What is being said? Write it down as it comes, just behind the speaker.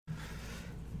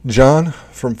John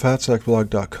from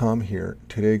fatsackblog.com here.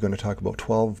 Today going to talk about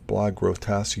 12 blog growth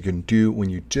tasks you can do when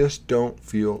you just don't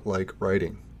feel like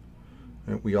writing.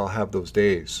 And we all have those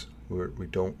days where we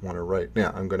don't want to write.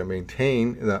 Now, I'm going to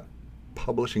maintain that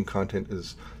publishing content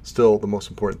is still the most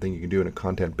important thing you can do in a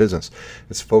content business.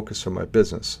 It's focused on my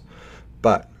business.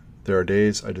 But there are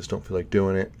days I just don't feel like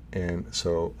doing it, and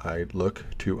so I look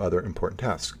to other important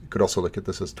tasks. You could also look at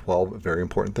this as 12 very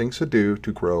important things to do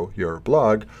to grow your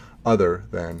blog other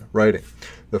than writing.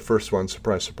 The first one,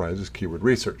 surprise, surprise, is keyword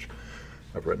research.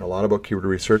 I've written a lot about keyword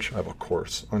research. I have a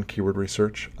course on keyword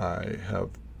research. I have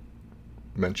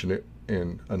mentioned it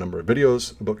in a number of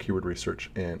videos about keyword research,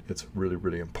 and it's really,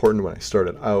 really important. When I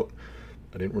started out,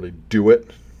 I didn't really do it,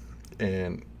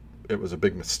 and it was a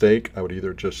big mistake. I would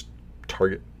either just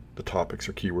target the topics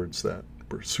or keywords that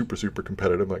were super, super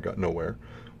competitive. I got nowhere,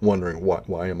 wondering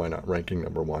why am I not ranking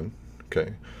number one,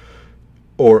 okay?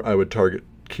 Or I would target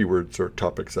keywords or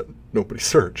topics that nobody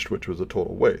searched, which was a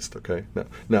total waste, okay?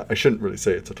 Now I shouldn't really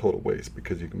say it's a total waste,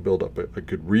 because you can build up a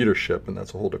good readership, and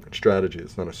that's a whole different strategy.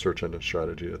 It's not a search engine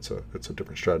strategy. It's a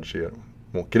different strategy. I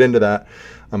won't get into that.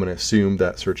 I'm going to assume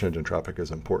that search engine traffic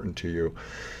is important to you,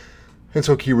 and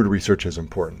so keyword research is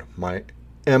important. My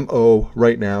MO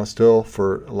right now, still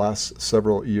for the last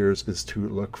several years, is to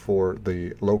look for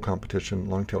the low competition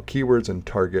long tail keywords and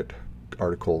target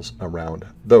articles around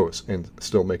those and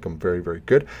still make them very, very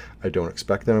good. I don't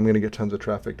expect that I'm going to get tons of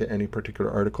traffic to any particular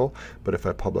article, but if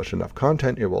I publish enough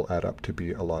content, it will add up to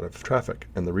be a lot of traffic.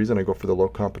 And the reason I go for the low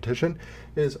competition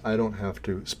is I don't have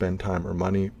to spend time or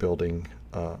money building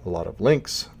a lot of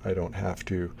links. I don't have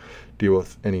to deal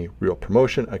with any real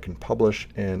promotion. I can publish,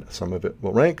 and some of it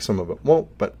will rank, some of it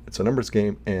won't, but it's a numbers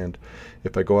game. And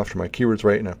if I go after my keywords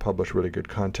right and I publish really good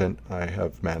content, I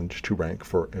have managed to rank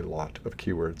for a lot of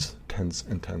keywords, tens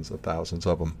and tens of thousands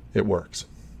of them. It works.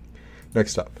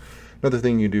 Next up, another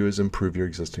thing you do is improve your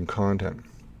existing content.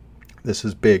 This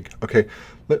is big. Okay,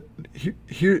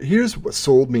 here's what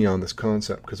sold me on this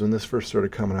concept, because when this first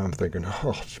started coming out, I'm thinking,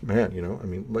 oh man,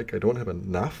 I don't have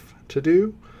enough to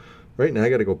do. Right now I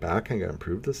got to go back and I got to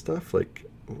improve this stuff.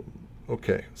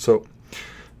 Okay, so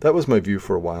that was my view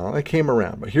for a while. I came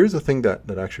around, but here's the thing that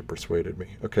actually persuaded me.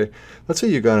 Okay, let's say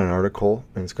you got an article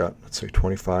and it's got, let's say,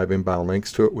 25 inbound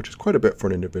links to it, which is quite a bit for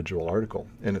an individual article,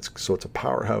 and it's a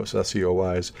powerhouse SEO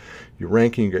wise. You're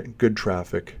ranking, you're getting good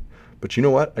traffic. But you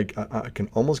know what? I can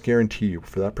almost guarantee you,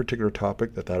 for that particular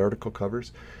topic that article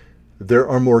covers, there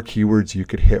are more keywords you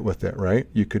could hit with it, right?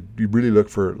 You really look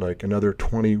for like another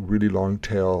 20 really long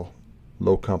tail,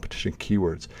 low competition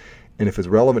keywords. And if it's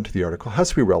relevant to the article, it has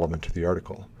to be relevant to the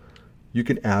article. You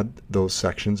can add those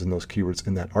sections and those keywords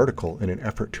in that article in an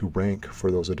effort to rank for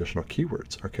those additional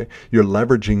keywords, okay? You're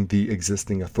leveraging the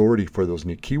existing authority for those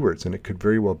new keywords, and it could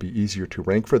very well be easier to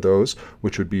rank for those,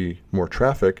 which would be more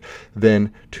traffic,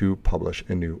 than to publish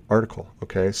a new article,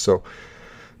 okay? So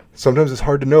sometimes it's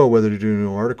hard to know whether to do a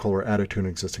new article or add it to an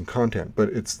existing content, but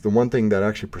it's the one thing that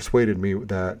actually persuaded me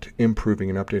that improving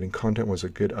and updating content was a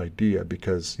good idea,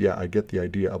 because, yeah, I get the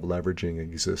idea of leveraging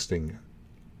existing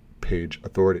page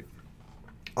authority.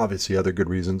 Obviously, other good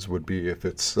reasons would be if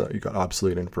it's you got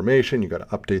obsolete information, you got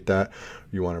to update that,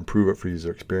 you want to improve it for user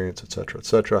experience, etc.,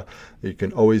 etc. You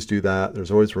can always do that.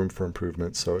 There's always room for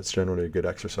improvement, so it's generally a good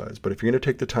exercise. But if you're going to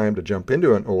take the time to jump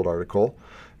into an old article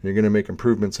and you're going to make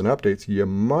improvements and updates, you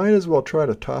might as well try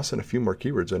to toss in a few more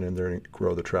keywords in there and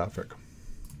grow the traffic.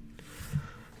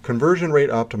 Conversion rate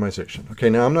optimization. Okay,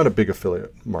 now I'm not a big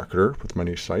affiliate marketer with my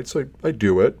niche sites, so I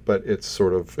do it, but it's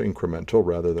sort of incremental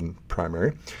rather than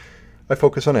primary. I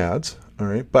focus on ads, all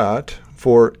right, but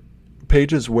for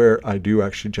pages where I do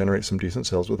actually generate some decent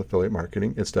sales with affiliate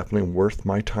marketing, it's definitely worth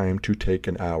my time to take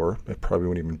an hour, it probably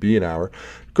wouldn't even be an hour,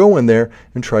 go in there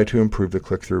and try to improve the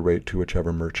click-through rate to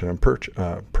whichever merchant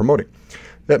I'm promoting.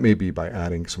 That may be by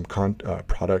adding some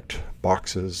product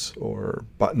boxes or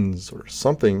buttons or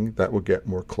something that will get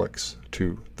more clicks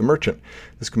to the merchant.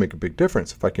 This can make a big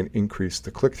difference. If I can increase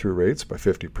the click-through rates by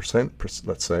 50%,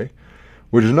 let's say,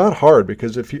 which is not hard,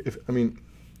 because if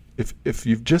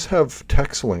you just have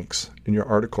text links in your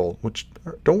article, which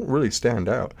don't really stand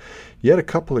out, you add a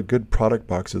couple of good product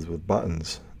boxes with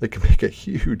buttons, they can make a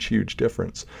huge, huge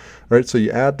difference. All right, so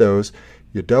you add those,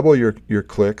 you double your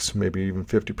clicks, maybe even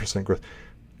 50% growth.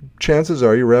 Chances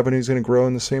are your revenue is going to grow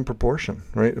in the same proportion,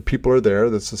 right? If people are there,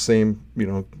 that's the same,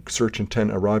 search intent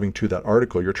arriving to that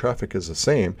article. Your traffic is the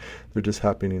same. They're just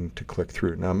happening to click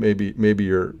through. Now, maybe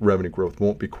your revenue growth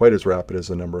won't be quite as rapid as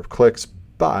the number of clicks,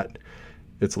 but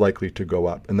it's likely to go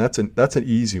up. And that's an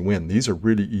easy win. These are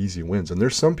really easy wins. And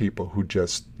there's some people who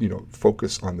just,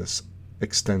 focus on this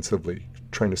extensively,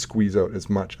 trying to squeeze out as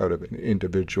much out of an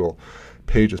individual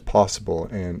page as possible,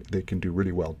 and they can do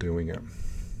really well doing it.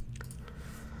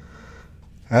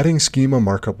 Adding schema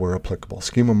markup where applicable.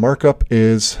 Schema markup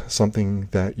is something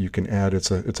that you can add.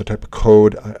 It's a type of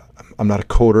code. I'm not a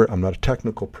coder. I'm not a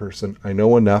technical person. I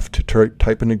know enough to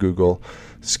type into Google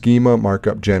schema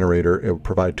markup generator. It will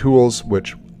provide tools,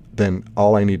 which then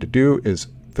all I need to do is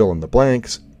fill in the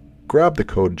blanks, grab the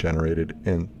code generated,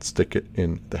 and stick it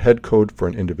in the head code for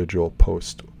an individual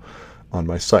post on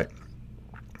my site.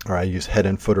 Or I use head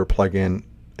and footer plugin,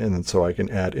 and so I can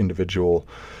add individual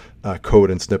code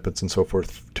and snippets and so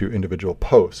forth to individual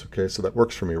posts. Okay, so that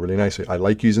works for me really nicely. I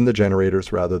like using the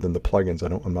generators rather than the plugins.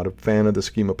 I'm not a fan of the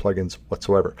schema plugins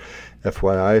whatsoever.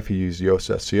 FYI, if you use Yoast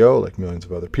SEO, like millions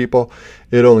of other people,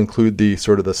 it'll include the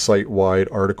sort of the site-wide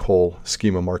article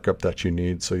schema markup that you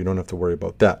need, so you don't have to worry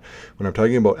about that. When I'm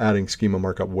talking about adding schema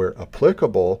markup where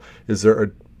applicable, is there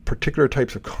are particular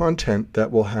types of content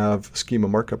that will have schema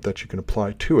markup that you can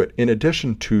apply to it, in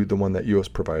addition to the one that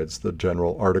Yoast provides, the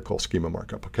general article schema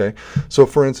markup. Okay, so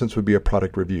for instance would be a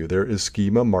product review. There is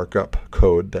schema markup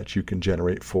code that you can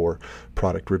generate for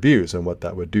product reviews, and what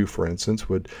that would do, for instance,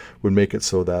 would make it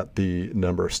so that the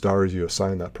number of stars you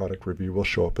assign that product review will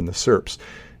show up in the SERPs.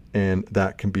 And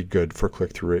that can be good for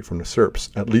click-through rate from the SERPs.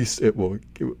 At least it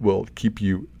will keep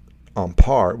you on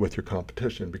par with your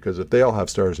competition, because if they all have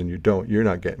stars and you don't, you're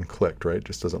not getting clicked, right? It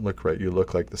just doesn't look right. You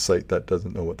look like the site that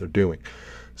doesn't know what they're doing.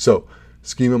 So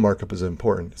schema markup is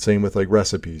important. Same with like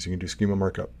recipes. You can do schema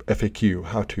markup, FAQ,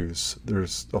 how-tos.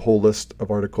 There's a whole list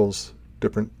of articles,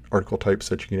 different article types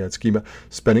that you can add schema.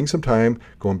 Spending some time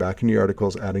going back into your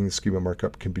articles, adding the schema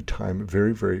markup can be time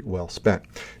very, very well spent.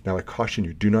 Now I caution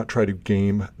you, do not try to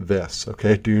game this,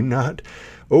 okay? Do not,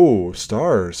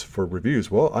 stars for reviews.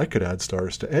 Well, I could add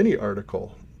stars to any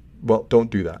article. Well,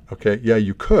 don't do that, okay? Yeah,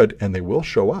 you could, and they will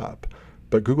show up,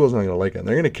 but Google's not going to like it. And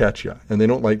they're going to catch you, and they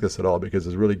don't like this at all because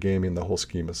it's really gaming the whole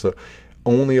schema. So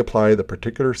only apply the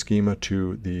particular schema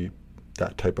to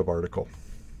that type of article.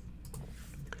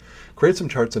 Create some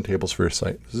charts and tables for your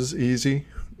site. This is easy.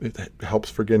 It helps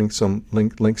for getting some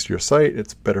links to your site.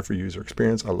 It's better for user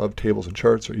experience. I love tables and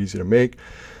charts. They're easy to make.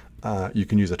 You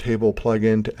can use a table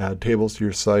plugin to add tables to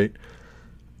your site,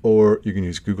 or you can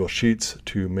use Google Sheets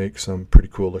to make some pretty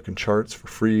cool looking charts for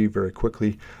free very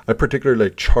quickly. I particularly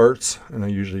like charts, and I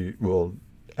usually will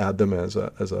add them as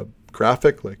a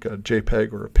graphic, like a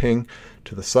JPEG or a PNG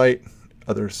to the site.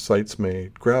 Other sites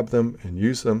may grab them and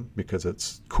use them because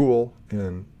it's cool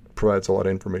and provides a lot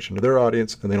of information to their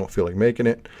audience, and they don't feel like making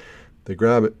it. They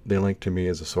grab it, they link to me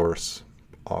as a source.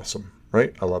 Awesome,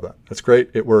 right? I love that. That's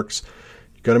great. It works.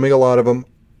 You got to make a lot of them.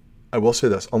 I will say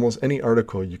this, almost any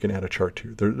article you can add a chart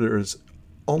to. There is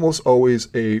almost always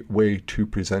a way to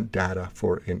present data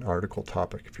for an article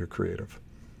topic if you're creative.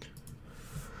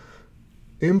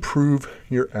 Improve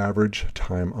your average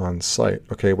time on site.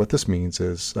 Okay, what this means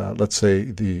is, let's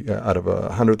say out of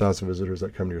 100,000 visitors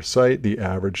that come to your site, the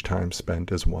average time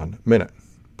spent is 1 minute.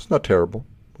 It's not terrible.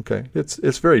 Okay,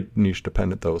 it's very niche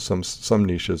dependent though. Some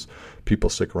niches people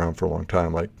stick around for a long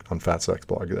time, like on FatStack's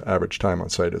blog. The average time on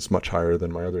site is much higher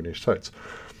than my other niche sites.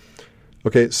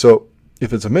 Okay, so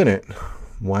if it's a minute,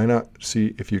 why not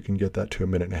see if you can get that to 1.5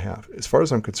 minutes? As far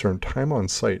as I'm concerned, time on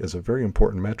site is a very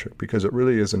important metric because it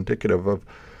really is indicative of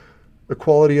the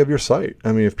quality of your site.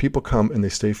 I mean, if people come and they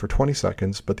stay for 20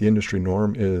 seconds, but the industry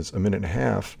norm is 1.5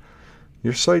 minutes,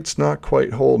 your site's not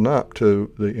quite holding up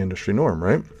to the industry norm,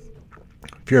 right?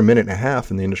 If you're 1.5 minutes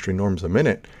and the industry norm's 1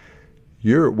 minute,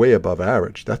 you're way above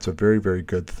average. That's a very, very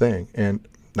good thing. And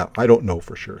now, I don't know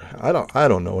for sure. I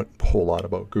don't know a whole lot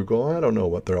about Google. I don't know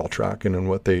what they're all tracking and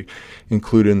what they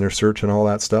include in their search and all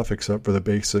that stuff, except for the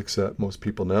basics that most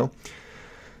people know.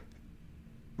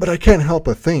 But I can't help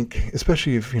but think,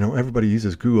 especially if everybody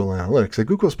uses Google Analytics, that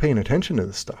Google's paying attention to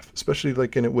this stuff, especially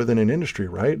like within an industry,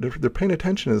 right? They're paying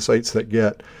attention to the sites that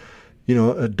get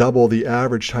double the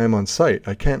average time on site.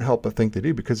 I can't help but think they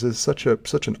do because it's such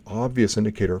an obvious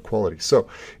indicator of quality. So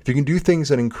if you can do things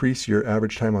that increase your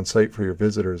average time on site for your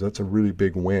visitors, that's a really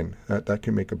big win. That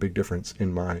can make a big difference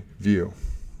in my view.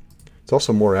 It's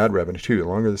also more ad revenue too. The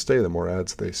longer they stay, the more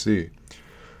ads they see.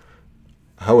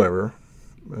 However,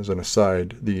 as an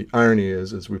aside, the irony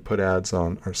is we put ads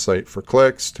on our site for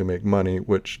clicks to make money,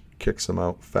 which kicks them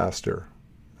out faster.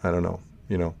 I don't know.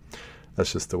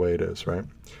 That's just the way it is, right?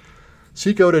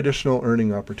 Seek out additional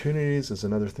earning opportunities is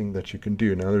another thing that you can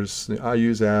do. Now I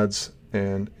use ads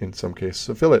and in some cases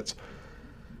affiliates.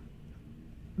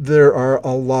 There are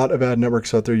a lot of ad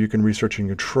networks out there you can research and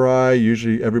you can try.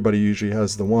 Everybody usually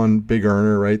has the one big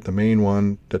earner, right? The main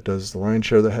one that does the lion's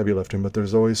share of the heavy lifting, but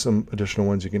there's always some additional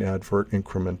ones you can add for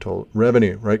incremental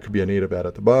revenue, right? Could be a native ad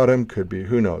at the bottom, could be,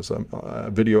 who knows,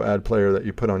 a video ad player that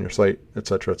you put on your site,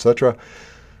 etc., etc.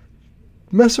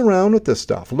 Mess around with this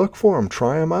stuff. Look for them,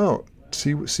 try them out.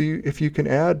 See if you can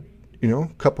add a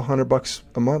couple $100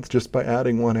 a month just by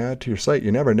adding one ad to your site.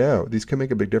 You never know. These can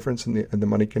make a big difference and the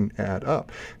money can add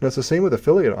up. And it's the same with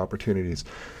affiliate opportunities.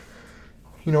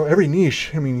 Every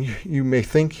niche, you may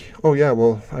think, oh yeah,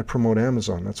 well, I promote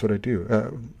Amazon. That's what I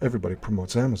do. Everybody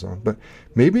promotes Amazon. But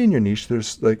maybe in your niche,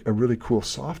 there's like a really cool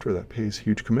software that pays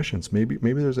huge commissions. Maybe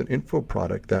there's an info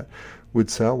product that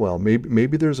would sell well.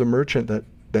 Maybe there's a merchant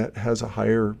that has a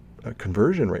higher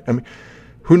conversion rate.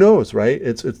 Who knows, right?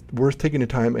 It's worth taking the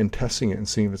time and testing it and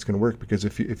seeing if it's going to work, because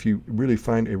if you really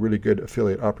find a really good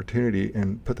affiliate opportunity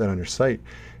and put that on your site,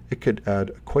 it could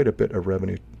add quite a bit of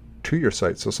revenue to your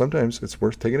site. So sometimes it's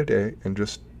worth taking a day and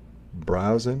just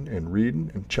browsing and reading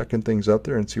and checking things out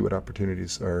there and see what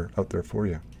opportunities are out there for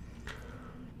you.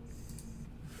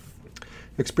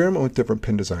 Experiment with different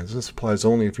pin designs. This applies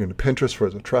only if you're into Pinterest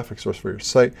as a traffic source for your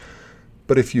site.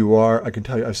 But if you are, I can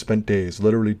tell you I've spent days,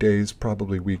 literally days,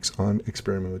 probably weeks on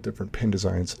experimenting with different pin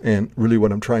designs. And really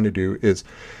what I'm trying to do is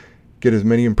get as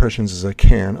many impressions as I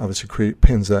can, obviously create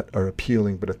pins that are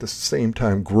appealing, but at the same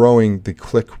time growing the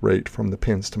click rate from the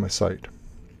pins to my site.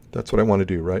 That's what I want to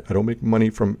do, right? I don't make money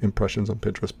from impressions on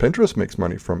Pinterest. Pinterest makes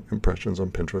money from impressions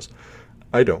on Pinterest.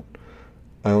 I don't.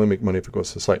 I only make money if it goes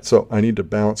to the site. So I need to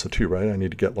balance the two, right? I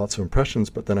need to get lots of impressions,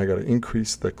 but then I got to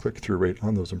increase the click-through rate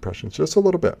on those impressions just a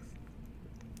little bit.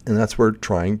 And that's where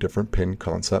trying different pin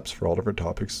concepts for all different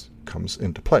topics comes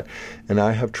into play. And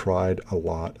I have tried a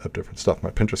lot of different stuff.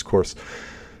 My Pinterest course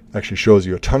actually shows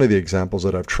you a ton of the examples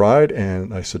that I've tried,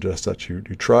 and I suggest that you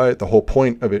try it. The whole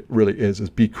point of it really is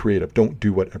be creative. Don't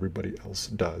do what everybody else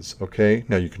does, okay?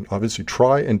 Now, you can obviously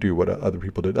try and do what other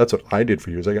people did. That's what I did for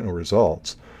years. I got no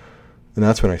results. And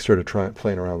that's when I started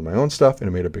playing around with my own stuff, and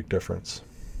it made a big difference.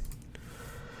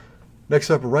 Next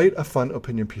up, write a fun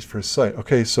opinion piece for a site.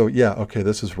 Okay, so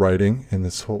this is writing, and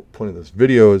this whole point of this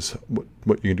video is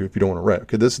what you can do if you don't want to write.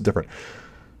 Okay, this is different.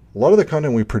 A lot of the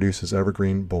content we produce is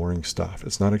evergreen, boring stuff.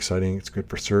 It's not exciting. It's good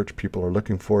for search. People are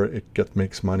looking for it. It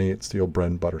makes money. It's the old bread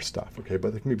and butter stuff. Okay,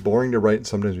 but it can be boring to write, and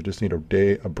sometimes we just need a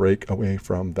break away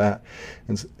from that.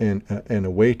 And a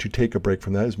way to take a break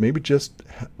from that is maybe just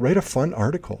write a fun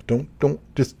article. Don't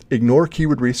just ignore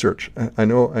keyword research. I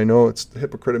know it's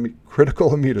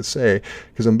hypocritical of me to say,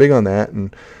 because I'm big on that.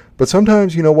 But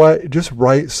sometimes, you know what? Just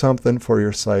write something for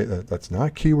your site that's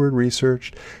not keyword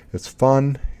researched. It's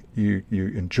fun. You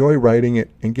enjoy writing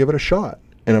it, and give it a shot.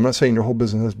 And I'm not saying your whole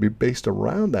business has to be based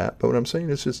around that, but what I'm saying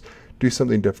is just do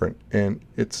something different. And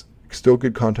it's still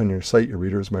good content on your site. Your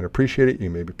readers might appreciate it. You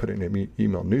maybe put it in an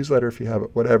email newsletter if you have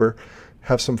it, whatever.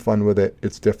 Have some fun with it.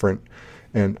 It's different,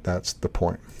 and that's the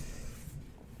point.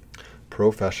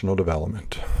 Professional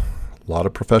development. A lot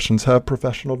of professions have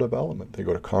professional development. They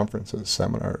go to conferences,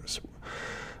 seminars.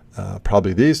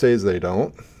 Probably these days they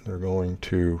don't. They're going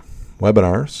to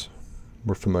webinars.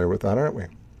 We're familiar with that, aren't we?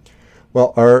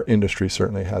 Well, our industry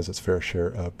certainly has its fair share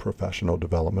of professional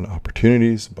development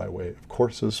opportunities by way of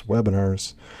courses,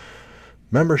 webinars,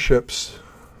 memberships,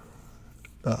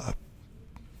 YouTube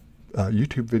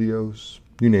videos,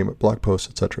 you name it, blog posts,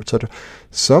 etc., etc.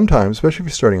 Sometimes, especially if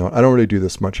you're starting out, I don't really do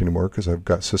this much anymore because I've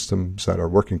got systems that are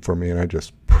working for me and I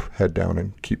just head down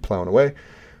and keep plowing away.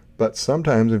 But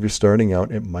sometimes if you're starting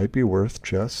out, it might be worth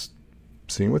just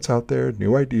seeing what's out there,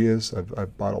 new ideas.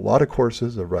 I've bought a lot of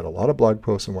courses, I've read a lot of blog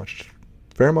posts, and watched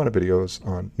a fair amount of videos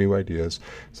on new ideas.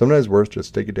 Sometimes it's worth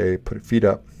just take a day, put your feet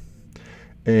up,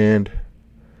 and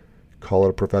call it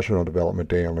a professional development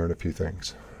day and learn a few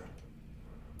things.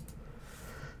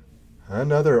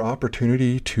 Another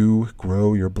opportunity to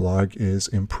grow your blog is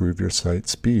improve your site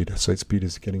speed. Site speed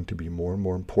is getting to be more and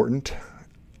more important.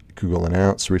 Google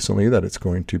announced recently that it's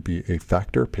going to be a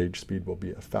factor. Page speed will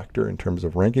be a factor in terms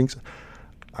of rankings.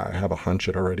 I have a hunch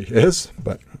it already is,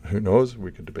 but who knows?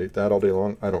 We could debate that all day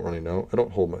long. I don't really know. I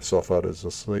don't hold myself out as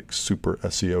this super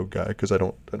SEO guy because I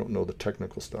don't know the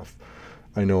technical stuff.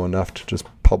 I know enough to just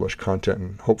publish content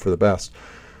and hope for the best.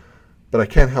 But I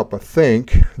can't help but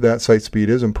think that site speed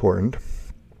is important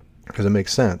because it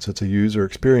makes sense. It's a user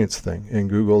experience thing, and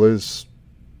Google is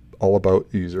all about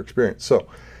user experience. So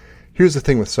here's the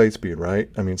thing with site speed, right?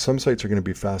 I mean, some sites are going to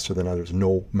be faster than others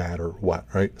no matter what,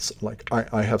 right? So like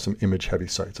I have some image-heavy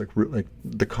sites, like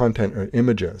the content or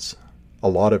images, a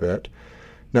lot of it.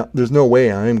 Now, there's no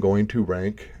way I'm going to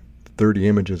rank 30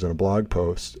 images in a blog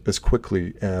post as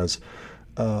quickly as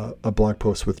a blog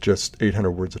post with just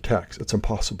 800 words of text. It's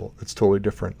impossible. It's totally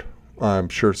different. I'm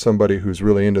sure somebody who's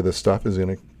really into this stuff is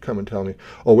going to come and tell me,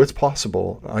 oh, it's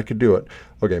possible. I could do it.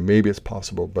 Okay, maybe it's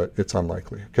possible, but it's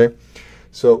unlikely. Okay.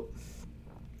 So,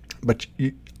 but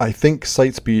I think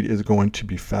site speed is going to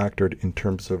be factored in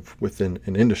terms of within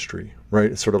an industry,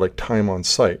 right? It's sort of like time on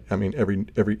site. I mean,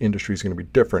 every industry is going to be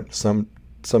different. Some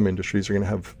industries are going to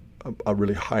have a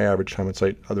really high average time on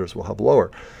site. Others will have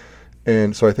lower.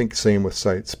 And so I think same with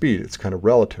site speed. It's kind of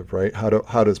relative, right?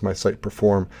 How does my site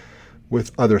perform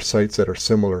with other sites that are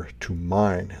similar to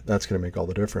mine? That's going to make all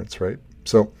the difference, right?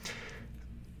 So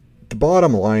the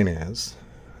bottom line is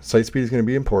site speed is going to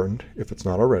be important if it's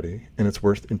not already, and it's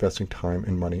worth investing time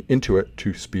and money into it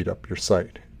to speed up your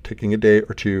site. Taking a day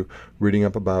or two, reading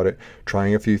up about it,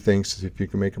 trying a few things to see if you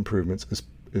can make improvements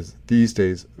is these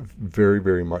days very,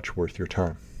 very much worth your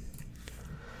time.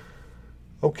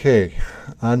 Okay,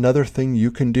 another thing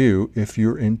you can do if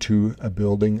you're into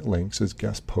building links is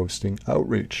guest posting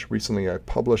outreach. Recently I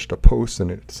published a post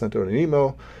and it sent out an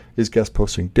email. Is guest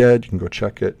posting dead? You can go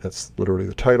check it. That's literally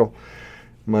the title.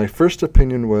 My first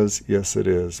opinion was yes, it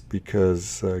is,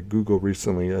 because Google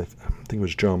recently, I think it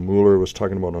was John Mueller, was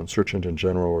talking about on Search Engine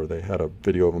General, or they had a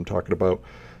video of him talking about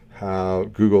how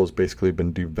Google's basically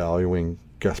been devaluing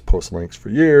guest post links for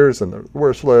years and they're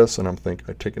worthless. And I'm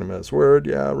taking them as his word.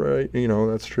 Yeah, right.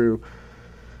 That's true.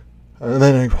 And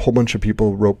then a whole bunch of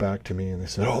people wrote back to me and they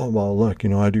said, oh, well, look,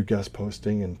 I do guest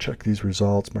posting and check these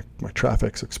results. My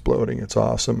traffic's exploding. It's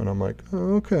awesome. And I'm like,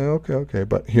 oh, okay.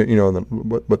 But here,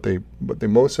 what they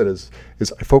most said is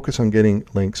I focus on getting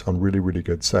links on really, really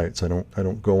good sites. I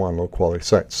don't go on low quality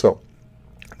sites. So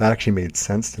that actually made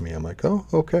sense to me. I'm like, oh,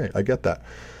 okay, I get that.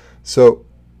 So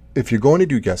if you're going to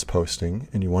do guest posting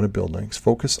and you want to build links,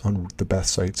 focus on the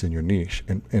best sites in your niche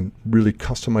and really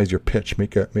customize your pitch.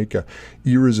 Make a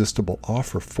irresistible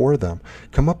offer for them.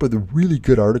 Come up with a really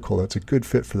good article that's a good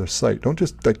fit for their site. Don't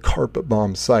just carpet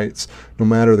bomb sites, no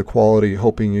matter the quality,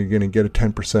 hoping you're going to get a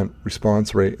 10%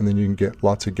 response rate and then you can get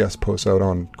lots of guest posts out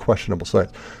on questionable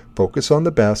sites. Focus on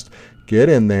the best, get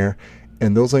in there,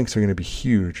 and those links are going to be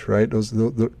huge, right?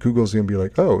 Google's going to be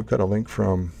like, oh, we've got a link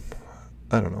from,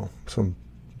 I don't know, some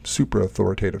super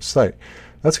authoritative site.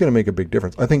 That's going to make a big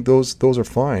difference. I think those are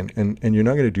fine, and you're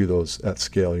not going to do those at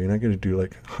scale. You're not going to do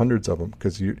like hundreds of them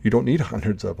because you don't need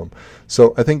hundreds of them.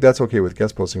 So I think that's okay with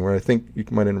guest posting. Where I think you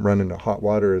might run into hot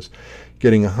water is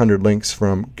getting 100 links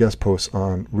from guest posts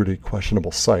on really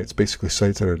questionable sites, basically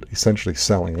sites that are essentially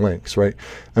selling links, right?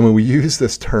 And when we use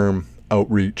this term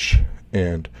outreach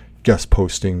and guest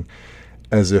posting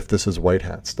as if this is white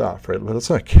hat stuff, right? But let's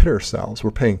not kid ourselves.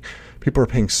 People are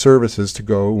paying services to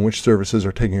go, which services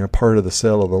are taking a part of the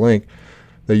sale of the link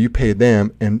that you paid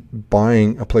them and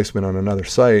buying a placement on another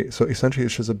site. So essentially,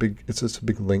 it's just a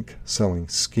big link selling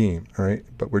scheme, all right?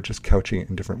 But we're just couching it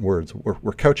in different words.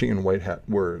 We're couching in white hat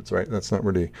words, right? That's not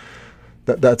really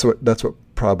that's what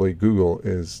probably Google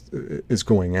is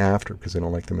going after because they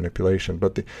don't like the manipulation.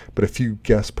 But if you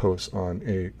guest post on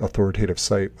a authoritative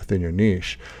site within your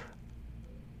niche,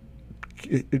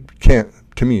 it can't,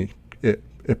 to me,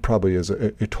 it probably is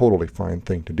a totally fine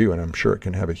thing to do, and I'm sure it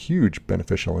can have a huge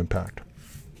beneficial impact.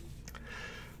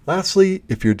 Lastly,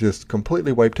 if you're just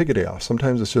completely wiped, take a day off.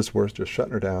 Sometimes it's just worth just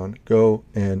shutting her down, go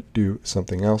and do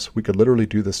something else. We could literally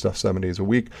do this stuff 7 days a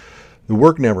week. The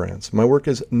work never ends. My work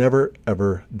is never,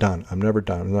 ever done. I'm never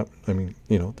done.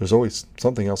 There's always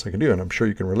something else I can do, and I'm sure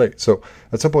you can relate. So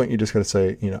at some point, you just got to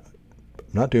say, I'm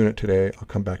not doing it today. I'll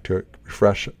come back to it,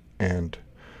 refresh, and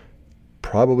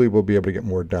probably will be able to get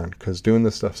more done, because doing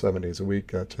this stuff 7 days a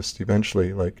week, just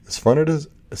eventually, like, as fun as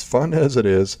it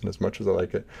is, and as much as I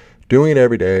like it, doing it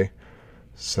every day,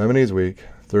 7 days a week,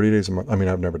 30 days a month. I mean,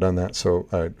 I've never done that, so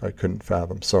I couldn't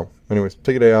fathom. So anyways,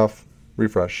 take a day off,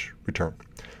 refresh, return.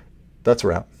 That's a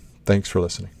wrap. Thanks for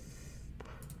listening.